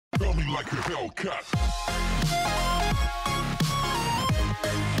Tell me like a Hellcat.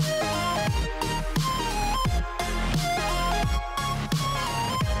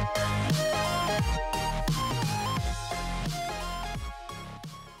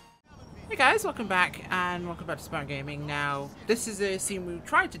 Hey guys, welcome back, and welcome back to Aspirant Gaming. Now, this is a scene we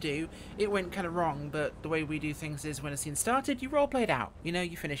tried to do. It went kind of wrong, but the way we do things is when a scene started, you roleplay it out. You know,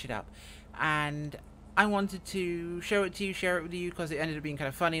 you finish it up. And I wanted to show it to you, share it with you, because it ended up being kind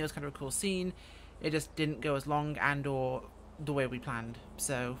of funny. It was kind of a cool scene. It just didn't go as long and or the way we planned.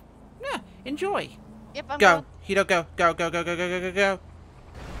 So, yeah, enjoy. Yep, I'm Go. going. Hito, go. Go, go, go, go, go, go, go, go.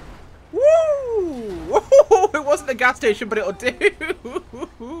 Woo! It wasn't a gas station, but it'll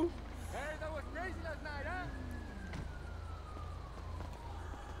do.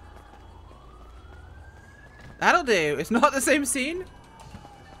 That'll do. It's not the same scene,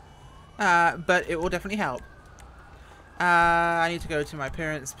 but it will definitely help. I need to go to my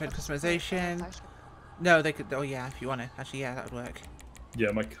parents' pen customization. No, they could. Oh yeah, if you want to. Actually, yeah, that would work.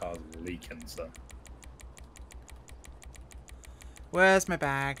 Yeah, my car's leaking, so. Where's my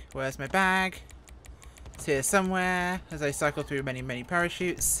bag? Where's my bag? It's here somewhere as I cycle through many, many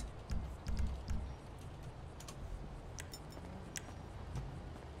parachutes.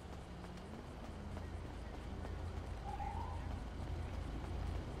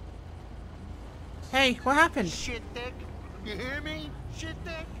 Hey, what happened? Shit dick. You hear me? Shit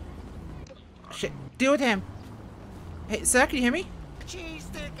dick. Shit, deal with him. Hey, sir, can you hear me? Cheese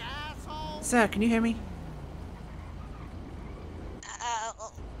dick, asshole. Sir, can you hear me?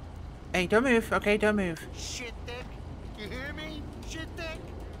 Hey, don't move. Okay, don't move. Shit dick. You hear me? Shit dick.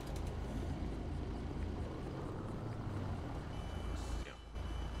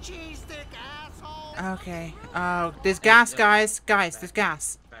 Cheese dick, asshole. Okay. Oh, there's gas, guys. Guys, there's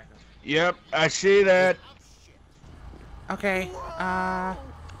gas. Yep, I see that. Okay.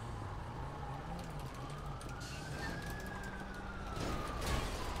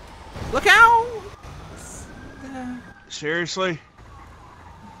 Look out! Seriously?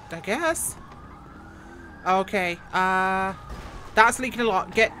 I guess. Okay. That's leaking a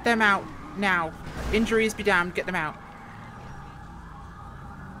lot. Get them out now. Injuries be damned. Get them out.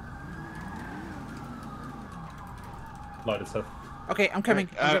 Light stuff. Okay, I'm coming.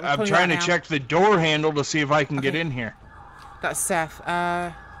 I'm pulling trying you to out now. check the door handle to see if I can get Okay. in here. That's Seth.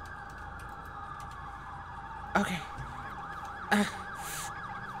 Okay.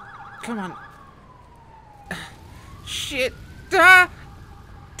 Come on. Shit.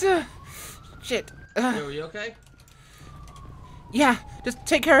 Shit. Are you okay? Yeah, just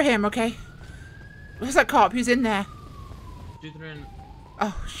take care of him, okay? Where's that cop? Who's in there?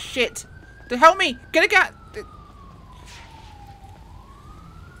 Oh, shit. Help me! Get a gat!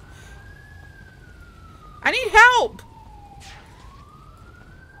 I need help!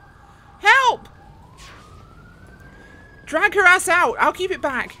 Help! Drag her ass out. I'll keep it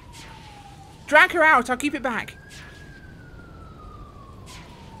back. Drag her out. I'll keep it back.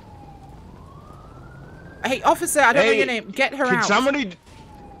 Hey, officer, I don't know your name. Get her Can out. somebody...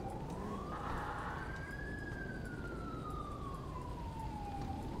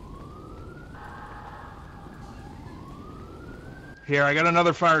 Here, I got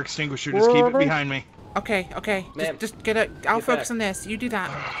another fire extinguisher. Just keep it behind me. Okay, okay. Just get it. I'll focus on this. You do that.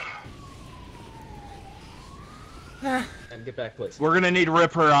 And get back, please. We're gonna need to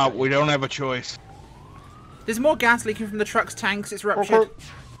rip her out. We don't have a choice. There's more gas leaking from the truck's tanks. It's ruptured.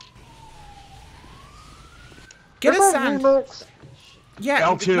 Get a sand. Yeah,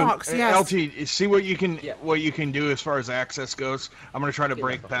 L2, Knox, yes. LT, see what you can do as far as access goes. I'm gonna try to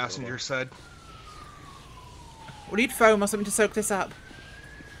break passenger side. We need foam or something to soak this up.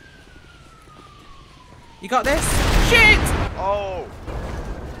 You got this? Shit! Oh!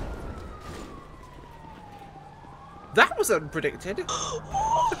 That was unpredicted.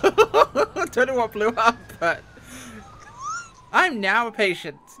 I don't know what blew up, but I'm now a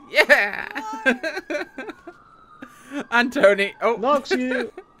patient. Yeah. And Tony. Oh, Knocks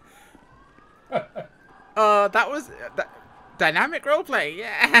you. That was dynamic roleplay.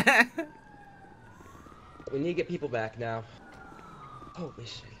 Yeah. We need to get people back now. Holy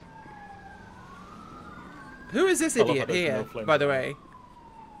shit. Who is this I love idiot how there's here, no flame. by the way?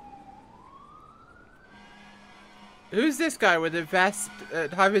 Who's this guy with a vest,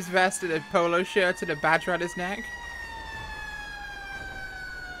 high-vis vest and a polo shirt and a badge around his neck?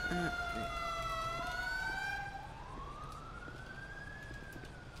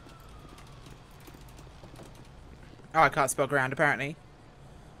 Oh, I can't spell ground, apparently.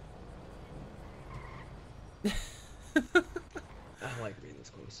 I like reading this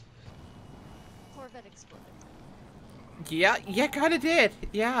close. Corvette exploded. Yeah, kind of did.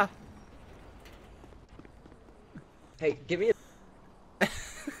 Yeah. Hey, give me a...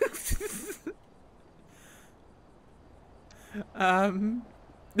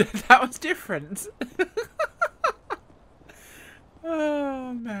 That was different.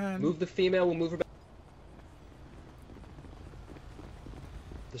 Oh man. Move the female, we'll move her back.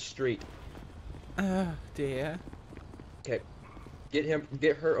 The street. Oh dear. Okay. Get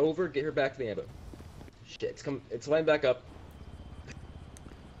her over, get her back to the ambulance. Shit, it's lining back up.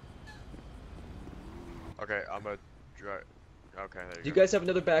 Okay, I'm gonna drive. Okay, there Do you you go. guys have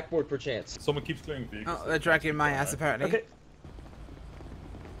another backboard per chance? Someone keeps clearing vehicles. Oh, they're dragging my ass apparently. Okay.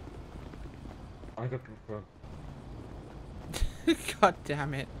 I got confirmed. God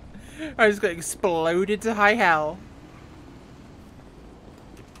damn it. I just got exploded to high hell.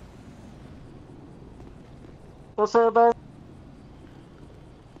 What's that about?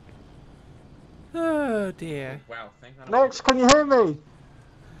 Oh dear. Wow, thank God. Next, can you hear me?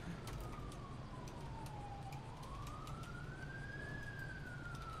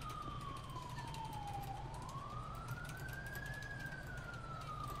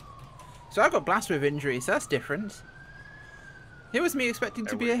 So I got blasted with injury, so that's different. It was me expecting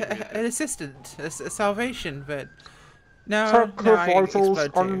to be an assistant, a salvation, but no, Check no, her I vitals.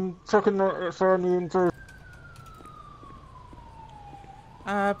 explode too. I'm checking it for any injuries.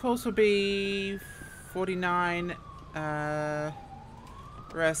 Pulse will be 49,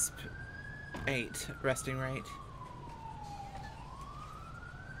 resp 8, resting rate.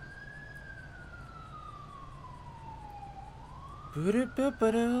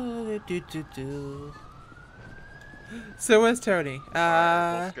 So where's Tony?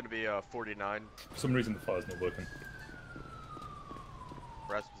 Pulse gonna be 49. For some reason the fire's not working.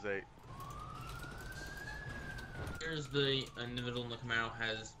 Resp is 8. Here's the individual in the Camaro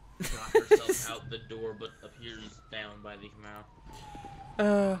has shot herself out the door, but appears down by the Camaro.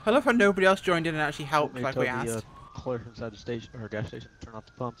 I love how nobody else joined in and actually helped They like told we asked. the clerk inside the station or gas station to turn off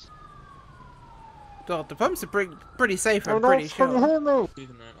the pumps. Well, the pumps are pretty safe, Oh, I'm pretty next, can you sure. hear me?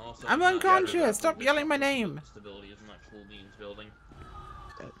 Keeping that also I'm not unconscious, gathered up stop with yelling my additional name. Stability is much will be in this building.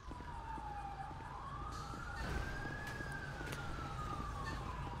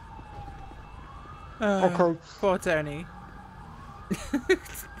 Okay. Poor Tony.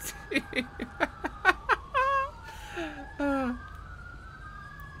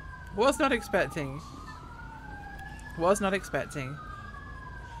 Was not expecting. Was not expecting.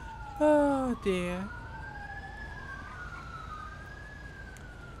 Oh dear.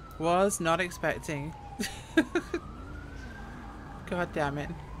 Was not expecting. God damn it.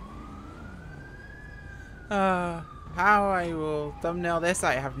 How I will thumbnail this,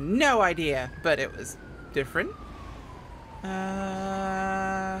 I have no idea, but it was different.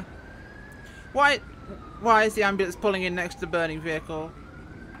 Why is the ambulance pulling in next to the burning vehicle?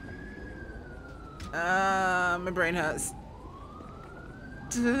 My brain hurts.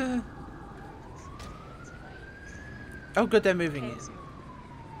 Duh. Oh good, they're moving it.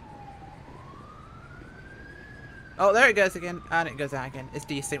 Oh, there it goes again, and it goes out again. It's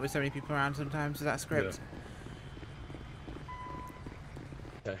decent with so many people around sometimes, so that script.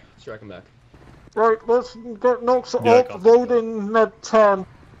 Okay, let's track him back. Right, let's get Nox Yeah, I up, can't loading med 10.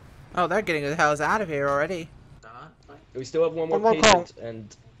 Oh, they're getting the hells out of here already. We still have one more One more patient,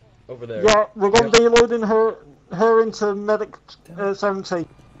 and over there. Yeah, we're going to be loading her into medic 70.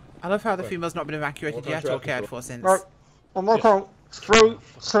 I love how the female's not been evacuated Well, yet or contract cared control. for since. Right, on my Yes. count. 3,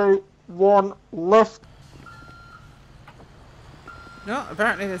 2, 1, left. No,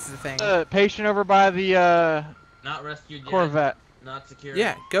 apparently this is a thing. Patient over by the Not rescued yet. Corvette. Not secure.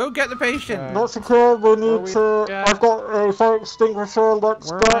 Yeah, go get the patient. Not secure, we Where need we to... at? I've got a fire extinguisher, let's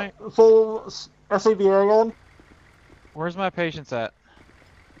Where get full SCBA on. Where's my patients at?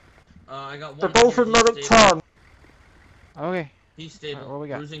 I got They're one. both here, in he's medic stable. 10. Okay. He's stable. Alright, what we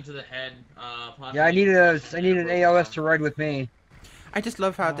got? Bruising to the head. Yeah, I need an ALS to ride with me. I just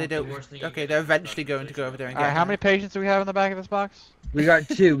love how they don't... the worst thing you Okay, can they're do is eventually not going to go over there and get Alright, how her. many patients do we have in the back of this box? We got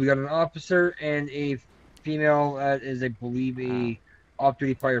 2. We got an officer and a female that is, I believe, a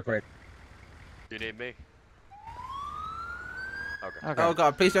off-duty firefighter. You need me? Okay. Okay. Oh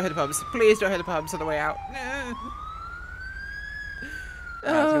god, please don't hit the pumps. Please don't hit the pumps on the way out. Alright,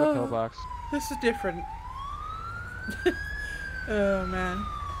 let's get a pillbox. This is different. Oh man.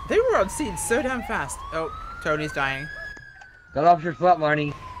 They were on scene so damn fast. Oh, Tony's dying. Got officer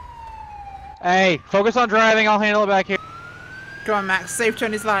flatlining. Hey, focus on driving, I'll handle it back here. Come on, Max, save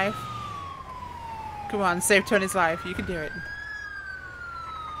Tony's life. Come on, save Tony's life. You can do it.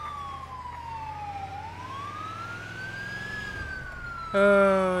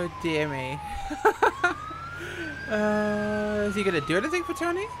 Oh, dear me. Is he gonna do anything for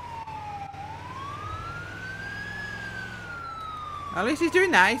Tony? At least he's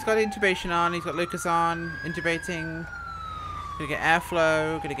doing that. He's got intubation on. He's got Lucas on, intubating. Gonna get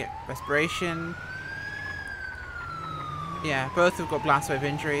airflow. Gonna get respiration. Yeah, both have got blast wave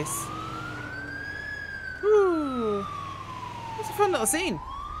injuries. Woo! It's a fun little scene.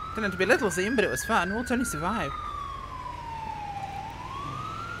 Didn't have to be a little scene, but it was fun. Well, Tony survived.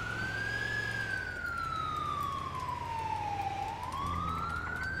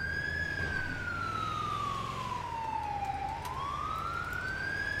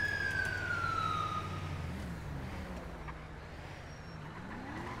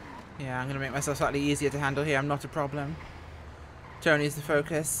 Yeah, I'm going to make myself slightly easier to handle here. I'm not a problem. Tony's the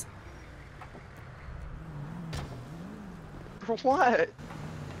focus. For what?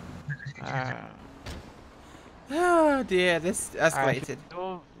 Oh dear, this escalated.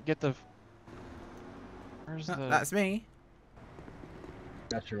 We'll get the... Where's the... That's me.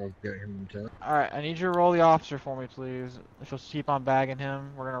 Not sure I'll get him to. Alright, I need you to roll the officer for me, please. If you'll keep on bagging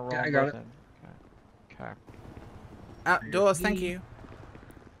him, we're gonna roll Yeah, I him got both it. in. Okay. Outdoors, thank you.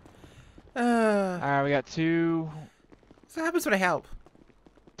 Alright, we got two So what happens when I help?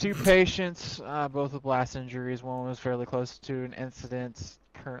 patients, both with blast injuries. One was fairly close to an incident,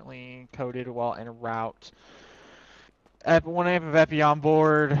 currently coded while en route. One amp of epi on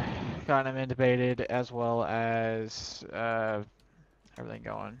board, gotten him intubated, as well as everything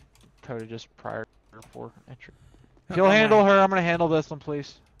going. Coded just prior for entry. If you'll handle her, I'm gonna handle this one,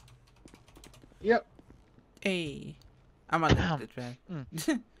 please. Yep. Hey. I'm on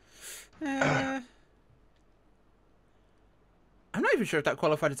the I'm not even sure if that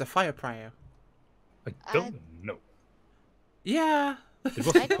qualified as a fire prio. I don't know. Yeah. It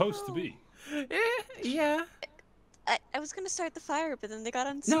was supposed to be. Yeah. I was gonna start the fire, but then they got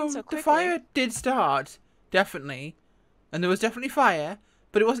on No, so quickly. the fire did start, definitely. And there was definitely fire,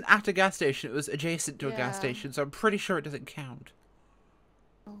 but it wasn't at a gas station, it was adjacent to a gas station, so I'm pretty sure it doesn't count.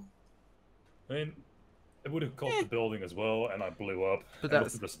 I mean, it would have caught the building as well, and I blew up. But And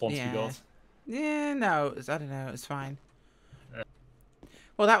that's... the response we got. Yeah, no, it was, I don't know, it's fine.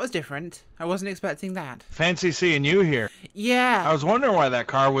 Well, that was different. I wasn't expecting that. Fancy seeing you here. Yeah. I was wondering why that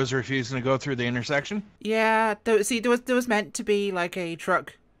car was refusing to go through the intersection. Yeah, see, there was meant to be like a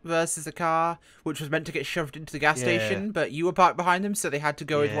truck versus a car, which was meant to get shoved into the gas station, but you were parked behind them, so they had to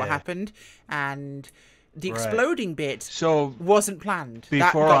go with what happened, and the exploding bit wasn't planned.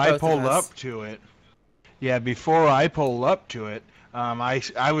 Before I pulled up to it,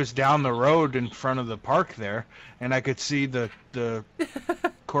 I was down the road in front of the park there, and I could see the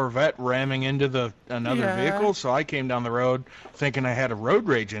Corvette ramming into another vehicle, so I came down the road thinking I had a road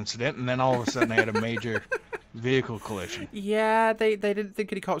rage incident, and then all of a sudden I had a major vehicle collision. Yeah, they didn't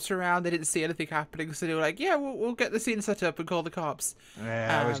think any cops were around, they didn't see anything happening, so they were like, yeah, we'll get the scene set up and call the cops.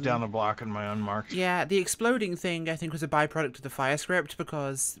 Yeah, I was down the block in my unmarked. Yeah, the exploding thing, I think, was a byproduct of the fire script,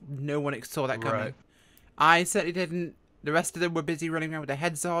 because no one saw that coming. Right. I certainly didn't. The rest of them were busy running around with their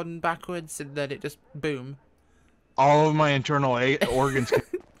heads on backwards, and then it just boom. All of my internal organs.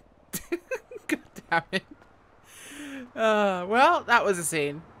 God damn it. Well, that was a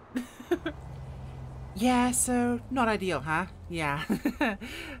scene. Yeah, so not ideal, huh? Yeah.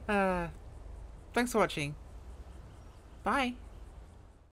 Thanks for watching. Bye.